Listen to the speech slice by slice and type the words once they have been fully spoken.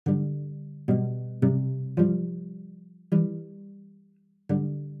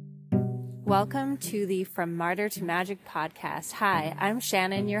Welcome to the From Martyr to Magic podcast. Hi, I'm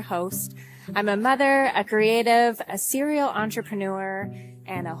Shannon, your host. I'm a mother, a creative, a serial entrepreneur,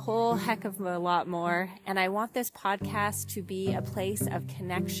 and a whole heck of a lot more. And I want this podcast to be a place of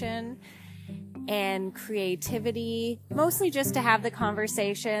connection and creativity, mostly just to have the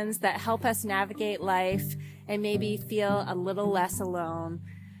conversations that help us navigate life and maybe feel a little less alone.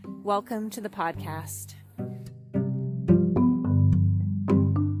 Welcome to the podcast.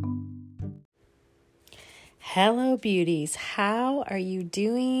 Hello, beauties. How are you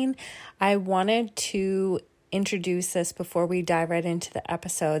doing? I wanted to introduce this before we dive right into the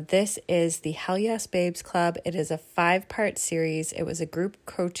episode. This is the Hell Yes Babes Club. It is a 5-part series. It was a group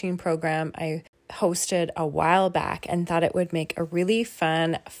coaching program I hosted a while back and thought it would make a really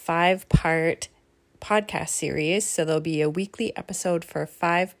fun 5-part podcast series. So there'll be a weekly episode for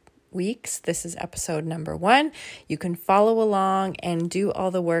 5 weeks. This is episode number 1. You can follow along and do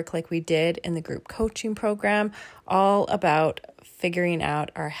all the work like we did in the group coaching program, all about figuring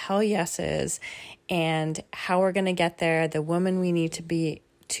out our hell yeses and how we're going to get there, the woman we need to be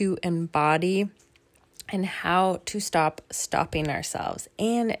to embody, and how to stop stopping ourselves.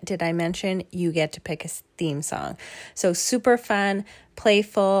 And did I mention you get to pick a theme song? So super fun,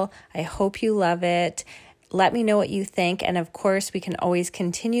 playful. I hope you love it. Let me know what you think. And of course, we can always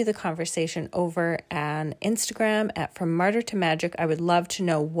continue the conversation over on Instagram at From Martyr to Magic. I would love to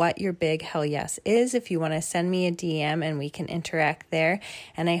know what your big hell yes is. If you want to send me a DM and we can interact there.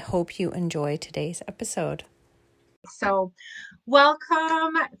 And I hope you enjoy today's episode. So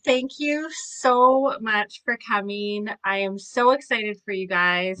welcome. Thank you so much for coming. I am so excited for you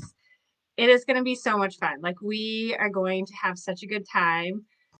guys. It is going to be so much fun. We are going to have such a good time.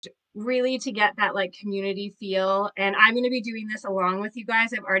 Really to get that community feel. And I'm going to be doing this along with you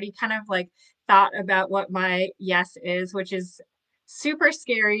guys. I've already kind of thought about what my yes is, which is super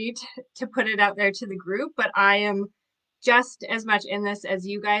scary to put it out there to the group, but I am just as much in this as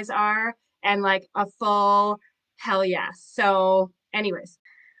you guys are, and a full hell yes. So anyways,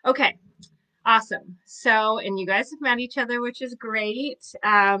 okay, awesome. So, and you guys have met each other, which is great.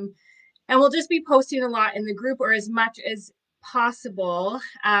 And we'll just be posting a lot in the group, or as much as possible,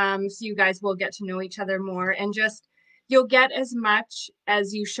 so you guys will get to know each other more, and just you'll get as much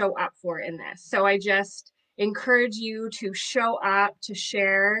as you show up for in this. So I just encourage you to show up, to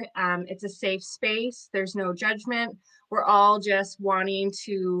share. It's a safe space. There's no judgment. We're all just wanting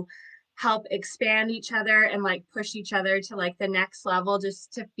to help expand each other and push each other to the next level,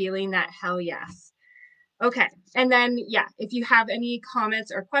 just to feeling that hell yes. Okay, and then, yeah, if you have any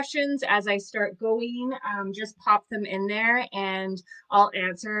comments or questions as I start going, just pop them in there and I'll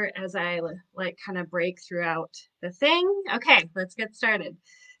answer as I kind of break throughout the thing. Okay, let's get started.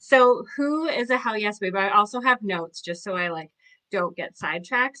 So who is a hell yes babe? I also have notes just so I don't get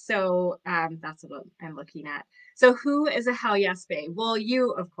sidetracked. So that's what I'm looking at. So who is a hell yes babe? Well,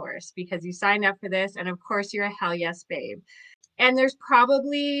 you, of course, because you signed up for this, and of course you're a hell yes babe. And there's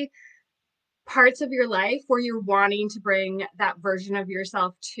probably parts of your life where you're wanting to bring that version of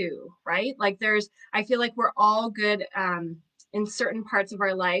yourself to, right? I feel like we're all good in certain parts of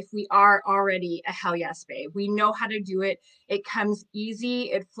our life. We are already a hell yes babe. We know how to do it. It comes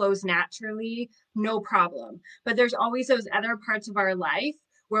easy. It flows naturally, no problem. But there's always those other parts of our life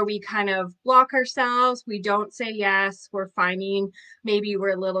where we kind of block ourselves. We don't say yes. We're finding maybe we're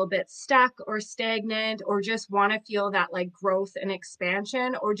a little bit stuck or stagnant, or just want to feel that growth and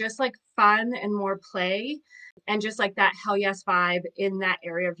expansion, or just fun and more play, and just that hell yes vibe in that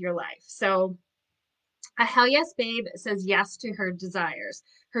area of your life. So a hell yes babe says yes to her desires,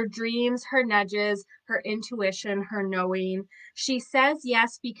 her dreams, her nudges, her intuition, her knowing. She says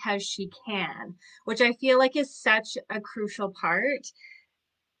yes because she can, which I feel is such a crucial part.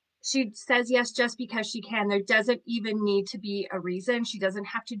 She says yes just because she can. There doesn't even need to be a reason. She doesn't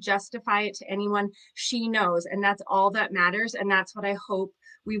have to justify it to anyone. She knows, and that's all that matters. And that's what I hope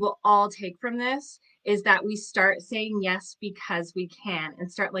we will all take from this, is that we start saying yes because we can,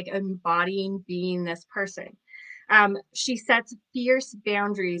 and start embodying being this person. She sets fierce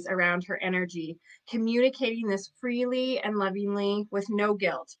boundaries around her energy, communicating this freely and lovingly with no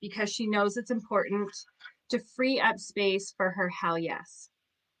guilt, because she knows it's important to free up space for her hell yes.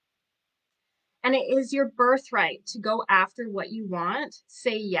 And it is your birthright to go after what you want,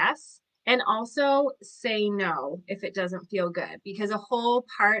 say yes, and also say no if it doesn't feel good. Because a whole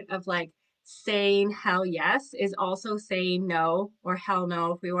part of saying hell yes is also saying no, or hell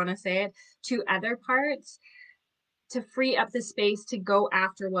no if we want to say it, to other parts. to free up the space to go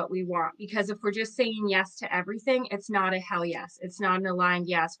after what we want. Because if we're just saying yes to everything, it's not a hell yes. It's not an aligned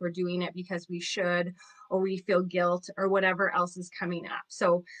yes. We're doing it because we should, or we feel guilt, or whatever else is coming up.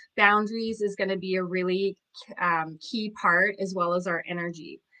 So boundaries is going to be a really key part, as well as our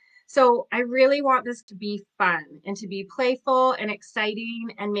energy. So I really want this to be fun and to be playful and exciting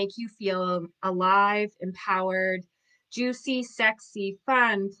and make you feel alive, empowered, juicy, sexy,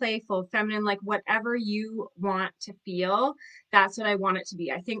 fun, playful, feminine, like whatever you want to feel. That's what I want it to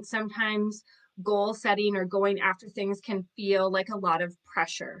be. I think sometimes goal setting or going after things can feel like a lot of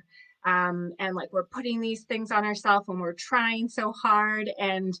pressure. And like we're putting these things on ourselves and we're trying so hard.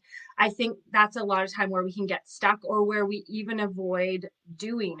 And I think that's a lot of time where we can get stuck, or where we even avoid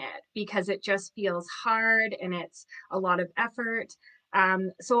doing it because it just feels hard and it's a lot of effort.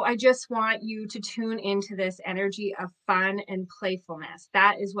 So I just want you to tune into this energy of fun and playfulness.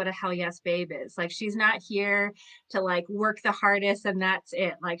 That is what a hell yes babe is. Like, she's not here to like work the hardest and that's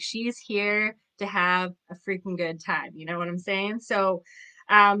it. Like, she's here to have a freaking good time. You know what I'm saying? So,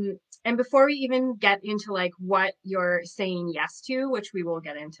 and before we even get into like what you're saying yes to, which we will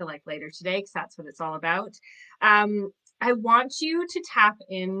get into like later today, because that's what it's all about. I want you to tap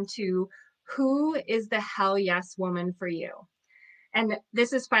into who is the hell yes woman for you. And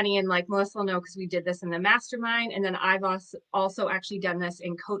this is funny, and like Melissa will know because we did this in the mastermind, and then I've also actually done this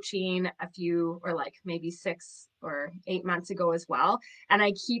in coaching a few, or like maybe 6 or 8 months ago as well, and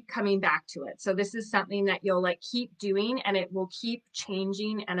I keep coming back to it. So this is something that you'll like keep doing, and it will keep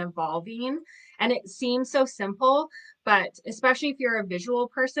changing and evolving. And it seems so simple, but especially if you're a visual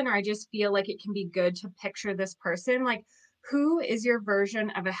person, or I just feel like it can be good to picture this person, like, who is your version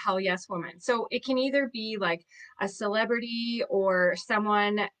of a hell yes woman? So it can either be like a celebrity or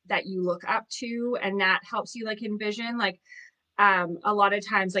someone that you look up to, and that helps you like envision. Like, a lot of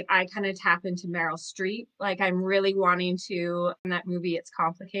times, like, I kind of tap into Meryl Streep. Like, I'm really wanting to, in that movie It's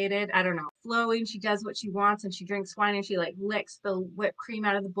Complicated, I don't know, flowing, she does what she wants and she drinks wine and she like licks the whipped cream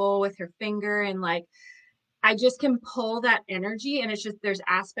out of the bowl with her finger, and like I just can pull that energy, and it's just there's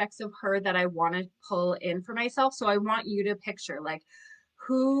aspects of her that I want to pull in for myself. So I want you to picture, like,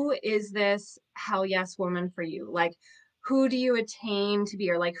 who is this hell yes woman for you? Like, who do you attain to be,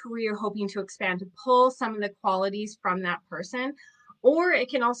 or like who are you hoping to expand, to pull some of the qualities from that person? Or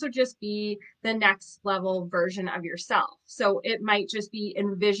it can also just be the next level version of yourself. So it might just be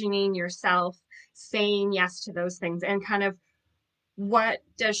envisioning yourself saying yes to those things, and kind of, what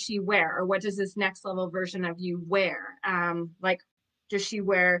does she wear, or what does this next level version of you wear? Like, does she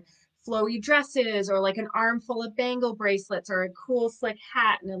wear flowy dresses, or like an armful of bangle bracelets, or a cool slick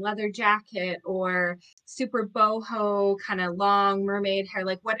hat and a leather jacket, or super boho kind of long mermaid hair?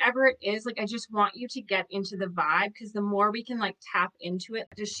 Like, whatever it is, like, I just want you to get into the vibe, because the more we can like tap into it,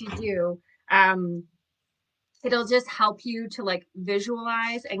 what does she do? It'll just help you to like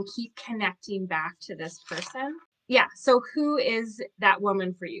visualize and keep connecting back to this person. Yeah. So who is that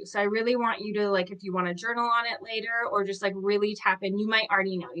woman for you? So I really want you to, like, if you want to journal on it later, or just like really tap in, you might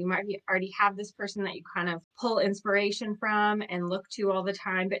already know, you might already have this person that you kind of pull inspiration from and look to all the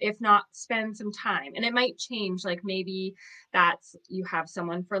time. But if not, spend some time, and it might change. Like, maybe that's, you have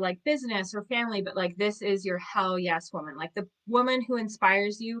someone for like business or family, but like, this is your hell yes woman, like the woman who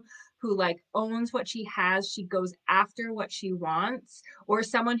inspires you, who like owns what she has, she goes after what she wants, or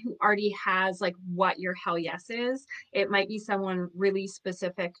someone who already has like what your hell yes is. It might be someone really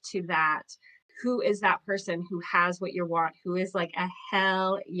specific to that. Who is that person who has what you want, who is like a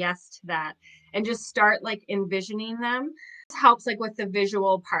hell yes to that? And just start like envisioning them. This helps like with the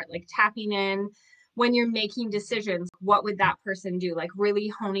visual part, like tapping in when you're making decisions. What would that person do? Like, really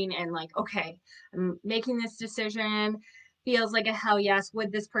honing in, like, okay, I'm making this decision, feels like a hell yes.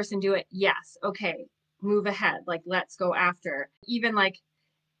 Would this person do it? Yes. Okay, move ahead. Like, let's go after. Even like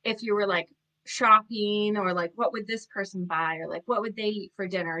if you were like shopping, or like, what would this person buy, or like, what would they eat for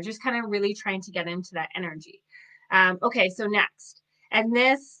dinner? Just kind of really trying to get into that energy. Okay, so next, and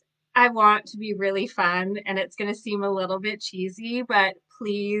this I want to be really fun, and it's going to seem a little bit cheesy, but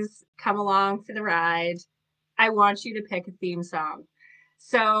please come along for the ride. I want you to pick a theme song.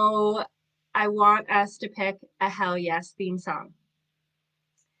 So I want us to pick a hell yes theme song.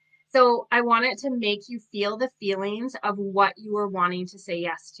 So I want it to make you feel the feelings of what you are wanting to say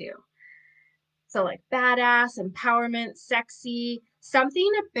yes to. So like badass, empowerment, sexy, something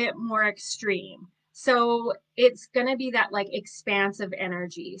a bit more extreme. So it's going to be that like expansive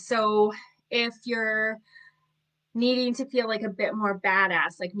energy. So if you're needing to feel like a bit more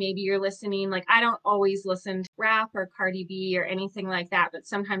badass, like maybe you're listening, like, I don't always listen to rap or Cardi B or anything like that, but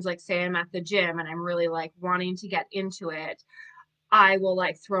sometimes, like, say I'm at the gym and I'm really like wanting to get into it, I will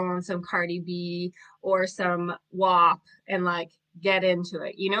like throw on some Cardi B or some WAP and like get into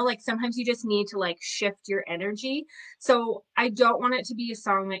it. You know, like sometimes you just need to like shift your energy. So I don't want it to be a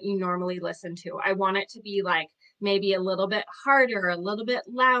song that you normally listen to. I want it to be like maybe a little bit harder, a little bit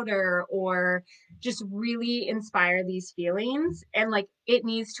louder, or just really inspire these feelings. And like it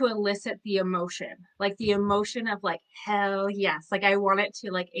needs to elicit the emotion, like the emotion of like, hell yes. Like I want it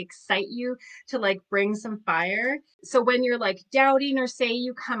to like excite you, to like bring some fire. So when you're like doubting, or say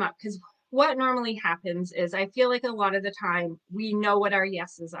you come up, because what normally happens is I feel like a lot of the time we know what our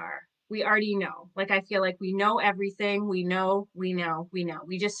yeses are. We already know. Like I feel like we know everything. We know, we know, we know.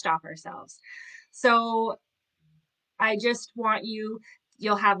 We just stop ourselves. So I just want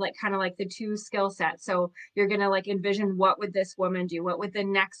you'll have like kind of like the two skill sets. So you're going to like envision, what would this woman do? What would the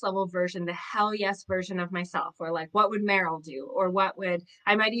next level version, the hell yes version of myself, or like what would Meryl do? Or what would,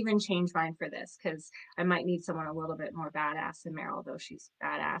 I might even change mine for this because I might need someone a little bit more badass than Meryl, though she's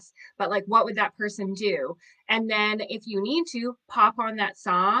badass. But like, what would that person do? And then if you need to, pop on that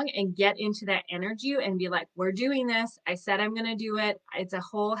song and get into that energy and be like, we're doing this. I said I'm going to do it. It's a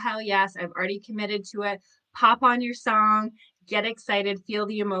whole hell yes. I've already committed to it. Pop on your song, get excited, feel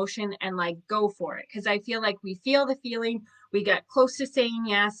the emotion, and like go for it. Because I feel like we feel the feeling, we get close to saying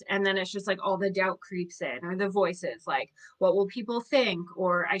yes, and then it's just like all the doubt creeps in, or the voices like, what will people think?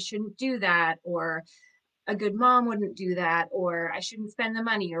 Or I shouldn't do that, or a good mom wouldn't do that, or I shouldn't spend the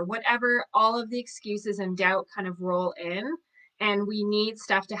money, or whatever. All of the excuses and doubt kind of roll in, and we need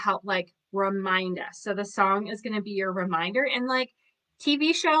stuff to help like remind us. So the song is going to be your reminder. And like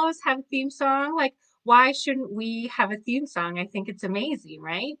TV shows have a theme song, like why shouldn't we have a theme song? I think it's amazing,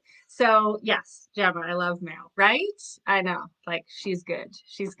 right? So yes, Gemma, I love Meryl, right? I know, like she's good.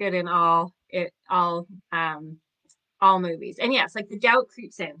 She's good in all movies. And yes, like the doubt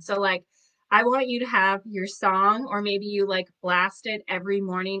creeps in. So like I want you to have your song, or maybe you like blast it every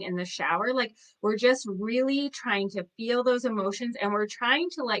morning in the shower. Like we're just really trying to feel those emotions, and we're trying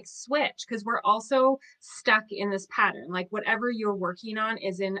to like switch, because we're also stuck in this pattern. Like whatever you're working on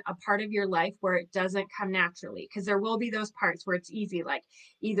is in a part of your life where it doesn't come naturally, because there will be those parts where it's easy. Like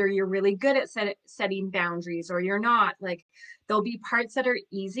either you're really good at setting boundaries, or you're not. Like there'll be parts that are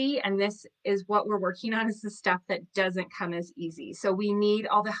easy, and this is what we're working on, is the stuff that doesn't come as easy. So we need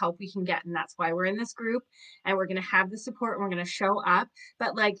all the help we can get, and that's why we're in this group, and we're going to have the support, and we're going to show up.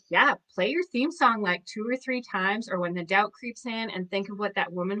 But like, yeah, play your theme song like 2 or 3 times, or when the doubt creeps in, and think of what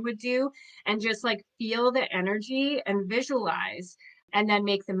that woman would do, and just like feel the energy and visualize, and then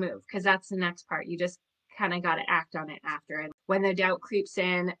make the move, because that's the next part. You just kind of got to act on it after. And when the doubt creeps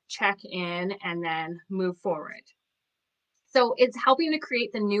in, check in, and then move forward. So it's helping to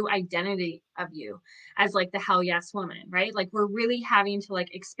create the new identity of you as like the hell yes woman, right? Like we're really having to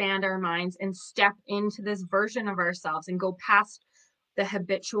like expand our minds and step into this version of ourselves, and go past the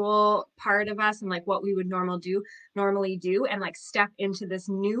habitual part of us, and like what we would normally do, and like step into this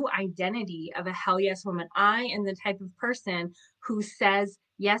new identity of a hell yes woman. I am the type of person who says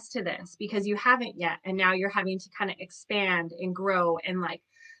yes to this, because you haven't yet, and now you're having to kind of expand and grow, and like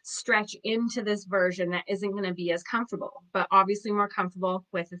stretch into this version that isn't going to be as comfortable, but obviously more comfortable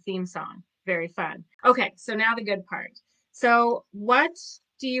with a theme song. Very fun. Okay, so now the good part. So what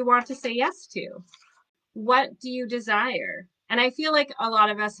do you want to say yes to? What do you desire? And I feel like a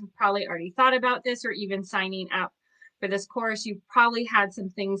lot of us have probably already thought about this, or even signing up for this course, you probably had some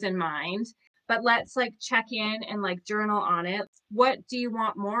things in mind, but let's like check in and like journal on it. What do you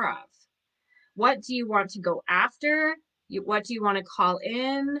want more of? What do you want to go after? What do you want to call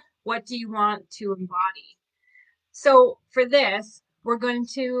in? What do you want to embody? So for this, we're going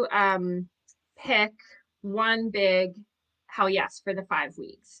to pick one big hell yes for the 5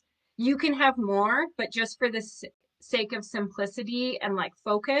 weeks. You can have more, but just for the sake of simplicity and like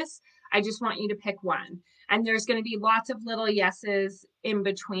focus, I just want you to pick one. And there's going to be lots of little yeses in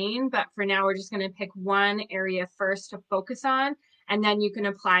between, but for now, we're just going to pick one area first to focus on. And then you can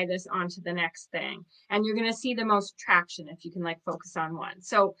apply this onto the next thing. And you're going to see the most traction if you can like focus on one.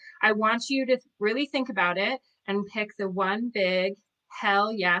 So I want you to really think about it and pick the one big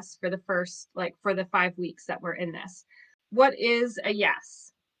hell yes for the first, like for the 5 weeks that we're in this. What is a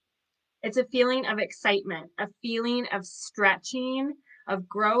yes? It's a feeling of excitement, a feeling of stretching, of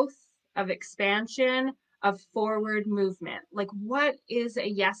growth, of expansion, of forward movement. Like, what is a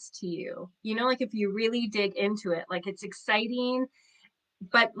yes to you? You know, like if you really dig into it, like it's exciting,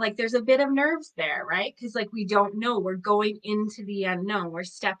 but like there's a bit of nerves there, right? Because like we don't know, we're going into the unknown, we're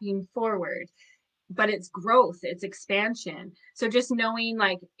stepping forward, but it's growth, it's expansion. So just knowing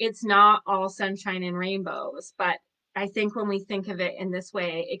like it's not all sunshine and rainbows, but I think when we think of it in this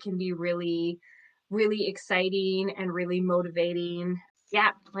way, it can be really really exciting and really motivating.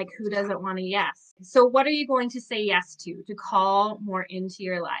 Yeah, like who doesn't want a yes? So what are you going to say yes to call more into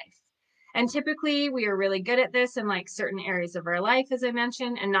your life? And typically we are really good at this in like certain areas of our life, as I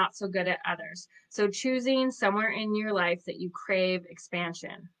mentioned, and not so good at others. So choosing somewhere in your life that you crave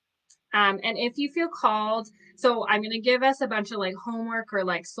expansion. And if you feel called, so I'm going to give us a bunch of like homework or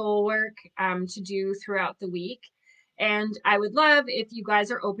like soul work to do throughout the week. And I would love if you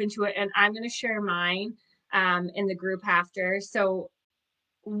guys are open to it. And I'm going to share mine in the group after. So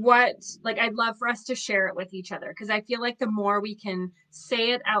I'd love for us to share it with each other, because I feel like the more we can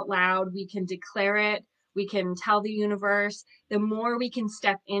say it out loud, we can declare it, we can tell the universe, the more we can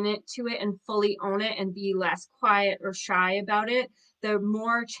step in it to it and fully own it and be less quiet or shy about it, the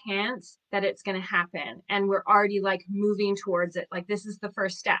more chance that it's going to happen. And we're already like moving towards it. Like this is the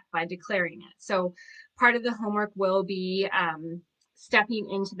first step by declaring it. So part of the homework will be stepping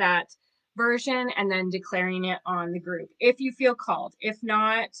into that version and then declaring it on the group if you feel called. If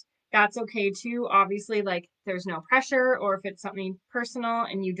not, that's okay too. Obviously, like there's no pressure, or if it's something personal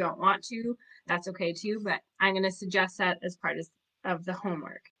and you don't want to, that's okay too. But I'm going to suggest that as part of the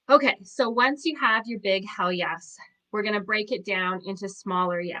homework. Okay, so once you have your big hell yes, we're going to break it down into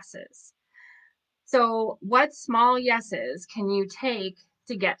smaller yeses. So what small yeses can you take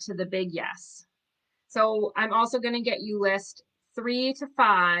to get to the big yes? So I'm also going to get you list 3 to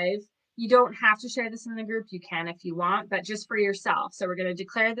 5. You don't have to share this in the group. You can if you want, but just for yourself. So we're going to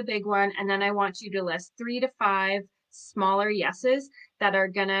declare the big one, and then I want you to list 3 to 5 smaller yeses that are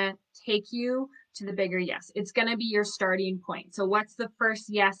going to take you to the bigger yes. It's going to be your starting point. So what's the first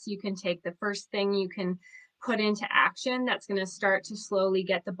yes you can take, the first thing you can put into action that's going to start to slowly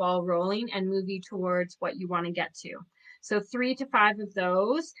get the ball rolling and move you towards what you want to get to? So 3 to 5 of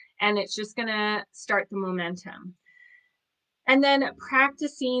those, and it's just going to start the momentum. And then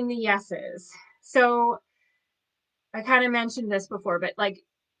practicing the yeses. So I kind of mentioned this before, but like,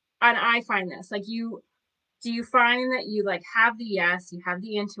 and I find this, like do you find that you like have the yes, you have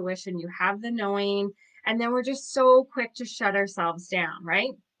the intuition, you have the knowing, and then we're just so quick to shut ourselves down,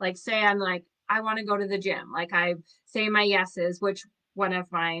 right? Like say I'm like, I want to go to the gym. Like I say my yeses, which one of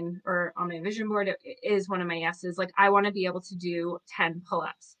mine or on my vision board is one of my yeses. Like I want to be able to do 10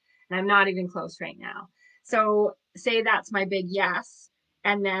 pull-ups, and I'm not even close right now. So say that's my big yes.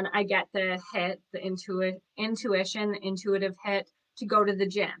 And then I get the hit, the intuition, the intuitive hit to go to the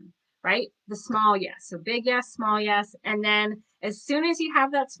gym, right? The small yes. So big yes, small yes. And then as soon as you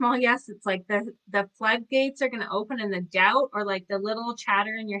have that small yes, it's like the floodgates are going to open and the doubt or like the little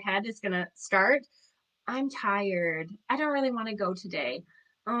chatter in your head is going to start. I'm tired. I don't really want to go today.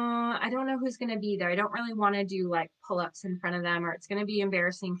 I don't know who's going to be there. I don't really want to do like pull-ups in front of them, or it's going to be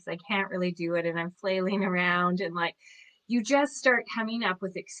embarrassing because I can't really do it and I'm flailing around. And like you just start coming up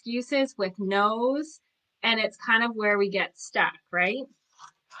with excuses, with no's, and it's kind of where we get stuck, right?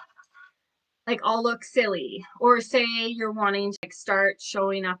 Like I'll look silly, or say you're wanting to like start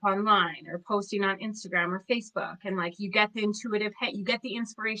showing up online or posting on Instagram or Facebook, and like you get the intuitive hit, you get the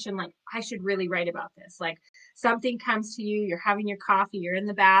inspiration, like I should really write about this. Like something comes to you, you're having your coffee, you're in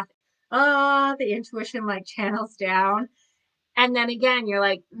the bath, the intuition like channels down, and then again you're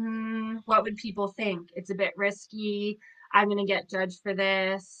like, what would people think? It's a bit risky. I'm going to get judged for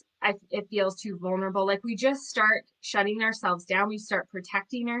this. It feels too vulnerable. Like we just start shutting ourselves down. We start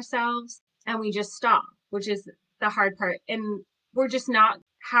protecting ourselves and we just stop, which is the hard part. And we're just not,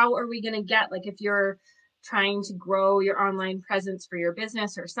 how are we going to get, like if you're trying to grow your online presence for your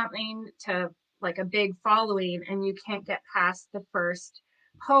business or something to like a big following and you can't get past the first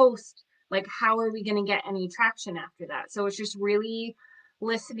post, like how are we going to get any traction after that? So it's just really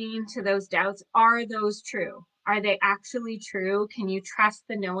listening to those doubts. Are those true? Are they actually true? Can you trust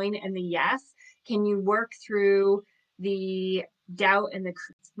the knowing and the yes? Can you work through the doubt and the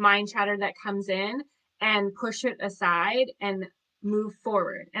mind chatter that comes in and push it aside and move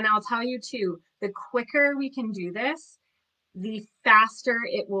forward? And I'll tell you too, the quicker we can do this, the faster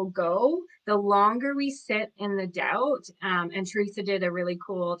it will go. The longer we sit in the doubt, and Teresa did a really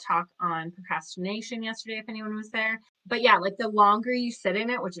cool talk on procrastination yesterday, if anyone was there. But yeah, like the longer you sit in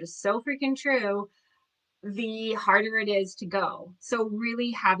it, which is so freaking true, the harder it is to go. So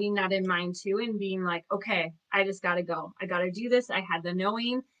really having that in mind too, and being like, okay, I just got to go. I got to do this. I had the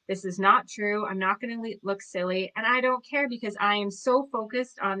knowing this is not true. I'm not going to look silly. And I don't care because I am so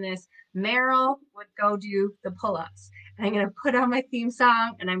focused on this. Meryl would go do the pull-ups. And I'm going to put on my theme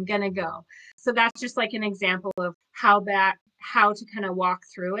song and I'm going to go. So that's just like an example of how to kind of walk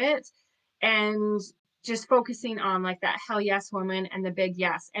through it. And just focusing on like that hell yes woman and the big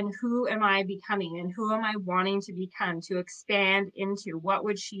yes, and who am I becoming and who am I wanting to become, to expand into, what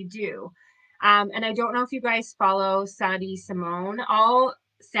would she do? And I don't know if you guys follow Sadie Simone. I'll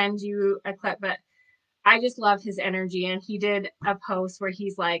send you a clip, but I just love his energy. And he did a post where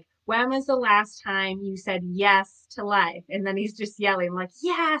he's like, when was the last time you said yes to life? And then he's just yelling like,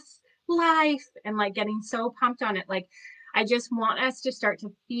 yes, life, and like getting so pumped on it. Like, I just want us to start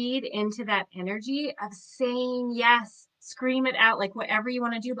to feed into that energy of saying yes, scream it out, like whatever you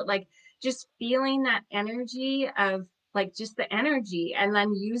want to do, but like just feeling that energy of like just the energy and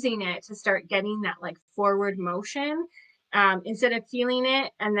then using it to start getting that like forward motion, instead of feeling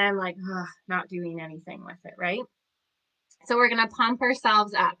it and then like not doing anything with it, right? So we're going to pump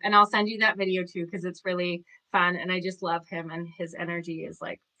ourselves up, and I'll send you that video too because it's really fun and I just love him and his energy is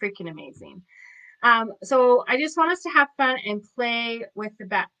like freaking amazing. So I just want us to have fun and play with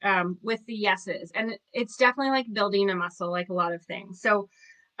with the yeses, and it's definitely like building a muscle, like a lot of things. So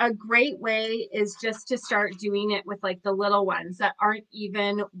a great way is just to start doing it with like the little ones that aren't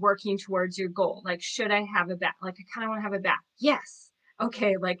even working towards your goal. Like, should I have a bath? Like, I kind of want to have a bath. Yes.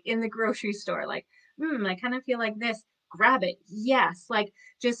 Okay. Like in the grocery store, like, I kind of feel like this. Grab it. Yes. Like,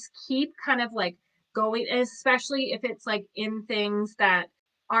 just keep kind of like going, especially if it's like in things that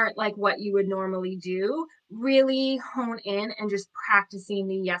aren't like what you would normally do. Really hone in and just practicing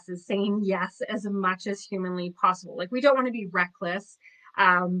the yeses, saying yes as much as humanly possible. Like, we don't want to be reckless.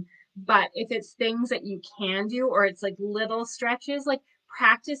 But if it's things that you can do, or it's like little stretches, like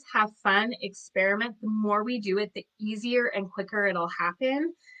practice, have fun, experiment. The more we do it, the easier and quicker it'll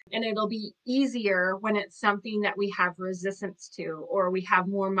happen. And it'll be easier when it's something that we have resistance to, or we have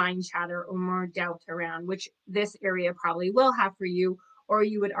more mind chatter or more doubt around, which this area probably will have for you, or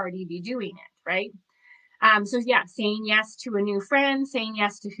you would already be doing it, right? So yeah, saying yes to a new friend, saying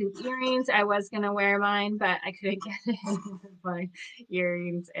yes to hoop earrings. I was gonna wear mine, but I couldn't get it with my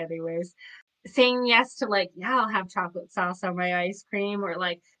earrings anyways. Saying yes to like, yeah, I'll have chocolate sauce on my ice cream, or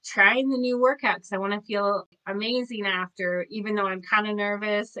like trying the new workout because I want to feel amazing after, even though I'm kind of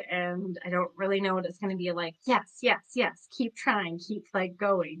nervous and I don't really know what it's going to be like. Yes, yes, yes. Keep trying, keep like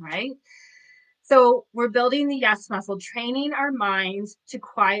going, right? So we're building the yes muscle, training our minds to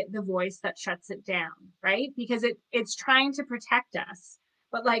quiet the voice that shuts it down, right? Because it's trying to protect us.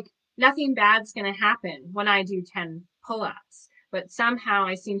 But like nothing bad's going to happen when I do 10 pull-ups. But somehow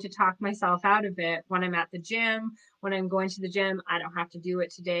I seem to talk myself out of it when I'm at the gym, when I'm going to the gym. I don't have to do it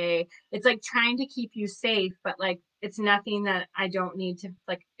today. It's like trying to keep you safe, but like it's nothing that I don't need to,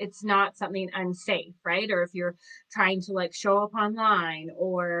 like, it's not something unsafe, right? Or if you're trying to like show up online,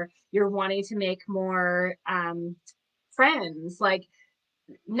 or you're wanting to make more friends, like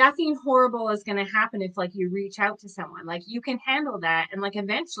nothing horrible is going to happen if like you reach out to someone. Like, you can handle that, and like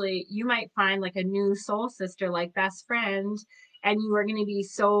eventually you might find like a new soul sister, like best friend, and you are going to be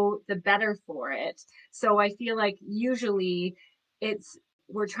so the better for it. So I feel like usually it's,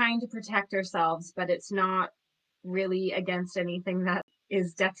 we're trying to protect ourselves, but it's not really against anything that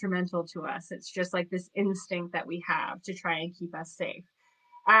is detrimental to us. It's just like this instinct that we have to try and keep us safe.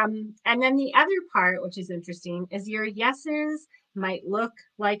 And then the other part, which is interesting, is your yeses might look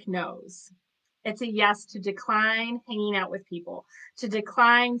like no's. It's a yes to decline hanging out with people, to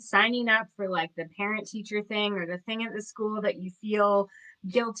decline signing up for like the parent teacher thing, or the thing at the school that you feel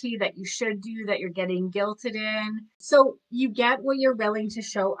guilty that you should do, that you're getting guilted in. So you get what you're willing to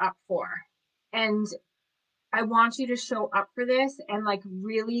show up for. And I want you to show up for this and like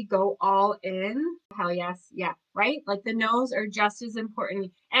really go all in. Hell yes. Yeah. Right. Like the no's are just as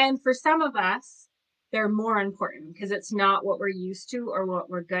important. And for some of us, they're more important because it's not what we're used to or what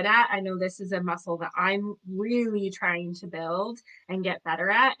we're good at. I know this is a muscle that I'm really trying to build and get better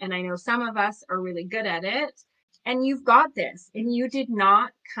at. And I know some of us are really good at it. And you've got this. And you did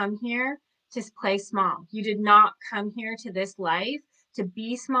not come here to play small. You did not come here to this life to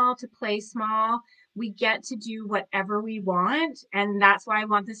be small, to play small. We get to do whatever we want. And that's why I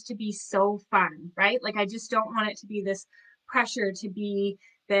want this to be so fun, right? Like, I just don't want it to be this pressure to be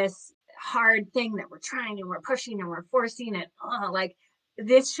this hard thing that we're trying and we're pushing and we're forcing it. Oh, like,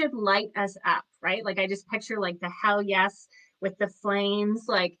 this should light us up, right? Like, I just picture like the hell yes with the flames.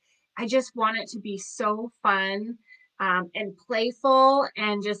 Like, I just want it to be so fun, and playful,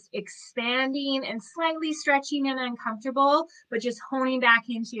 and just expanding and slightly stretching and uncomfortable, but just honing back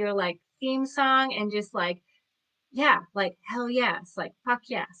into your like theme song and just like, yeah, like hell yes, like fuck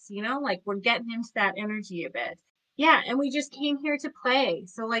yes, like we're getting into that energy a bit. Yeah, and we just came here to play.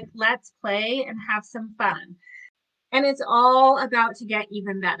 So like, let's play and have some fun. And it's all about to get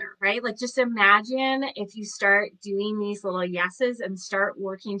even better, right? Like, just imagine if you start doing these little yeses and start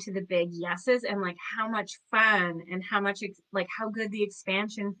working to the big yeses, and like how much fun and how much, like how good the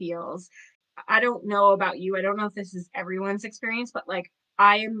expansion feels. I don't know about you. I don't know if this is everyone's experience, but like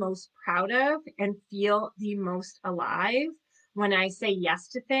I am most proud of and feel the most alive when I say yes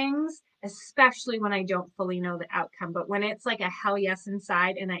to things, especially when I don't fully know the outcome. But when it's like a hell yes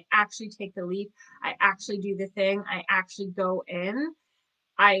inside and I actually take the leap, I actually do the thing, I actually go in,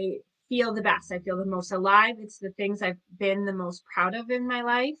 I feel the best. I feel the most alive. It's the things I've been the most proud of in my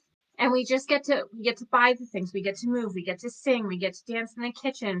life. And we get to buy the things, we get to move, we get to sing, we get to dance in the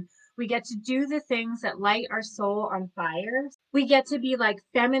kitchen, we get to do the things that light our soul on fire. We get to be like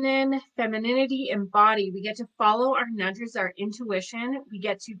femininity embodied. We get to follow our nudges, our intuition. We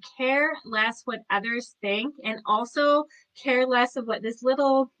get to care less what others think, and also care less of what this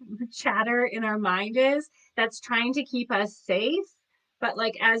little chatter in our mind is that's trying to keep us safe. But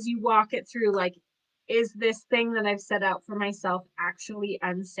like as you walk it through, like, is this thing that I've set out for myself actually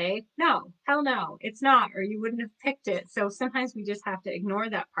unsafe? No, hell no, it's not, or you wouldn't have picked it. So sometimes we just have to ignore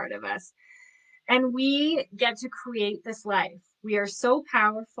that part of us. And we get to create this life. We are so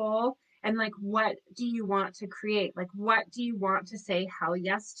powerful. And like, what do you want to create? Like, what do you want to say hell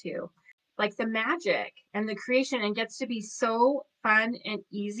yes to? Like the magic and the creation, and gets to be so fun and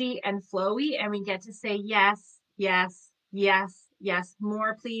easy and flowy. And we get to say yes, yes, yes, yes,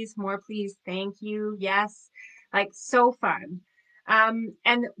 more please, thank you, yes. Like, so fun.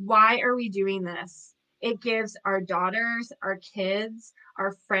 And why are we doing this? It gives our daughters, our kids,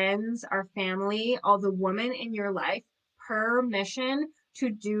 our friends, our family, all the women in your life permission to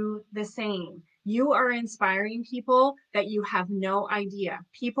do the same. You are inspiring people that you have no idea.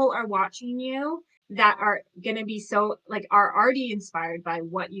 People are watching you that are going to be so, like, are already inspired by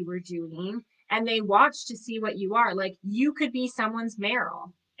what you were doing, and they watch to see what you are. Like, you could be someone's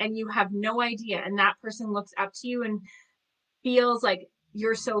Meryl and you have no idea, and that person looks up to you and feels like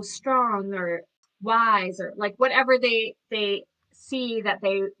you're so strong or wise, or like whatever they see that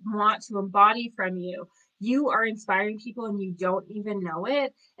they want to embody from you. You are inspiring people and you don't even know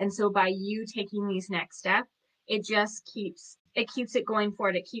it. And so by you taking these next steps, it just keeps it going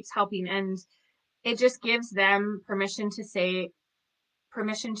forward. It keeps helping, and it just gives them permission to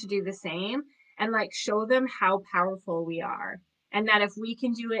do the same, and like show them how powerful we are, and that if we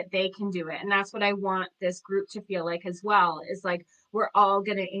can do it, they can do it. And that's what I want this group to feel like as well, is like we're all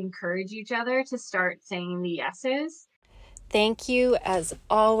going to encourage each other to start saying the yeses. Thank you, as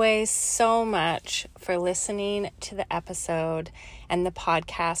always, so much for listening to the episode and the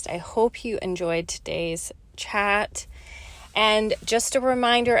podcast. I hope you enjoyed today's chat. And just a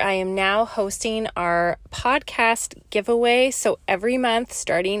reminder, I am now hosting our podcast giveaway. So every month,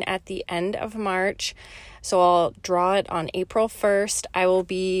 starting at the end of March, so I'll draw it on April 1st, I will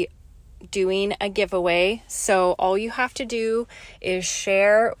be doing a giveaway. So all you have to do is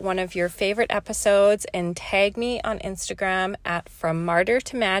share one of your favorite episodes and tag me on Instagram at From Martyr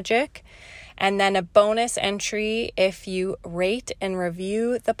to Magic. And then a bonus entry if you rate and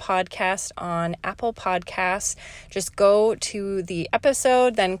review the podcast on Apple Podcasts. Just go to the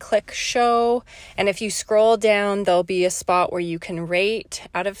episode, then click show. And if you scroll down, there'll be a spot where you can rate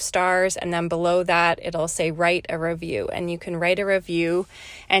out of stars. And then below that, it'll say write a review. And you can write a review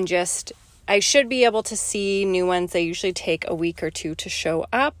and I should be able to see new ones. They usually take a week or two to show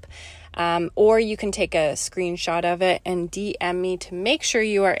up. Or you can take a screenshot of it and DM me to make sure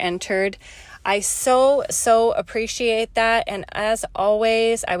you are entered. I so appreciate that. And as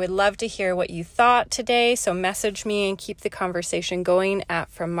always, I would love to hear what you thought today. So message me and keep the conversation going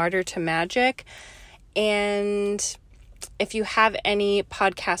at From Martyr to Magic. And if you have any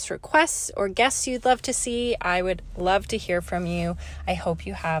podcast requests or guests you'd love to see, I would love to hear from you. I hope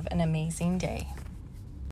you have an amazing day.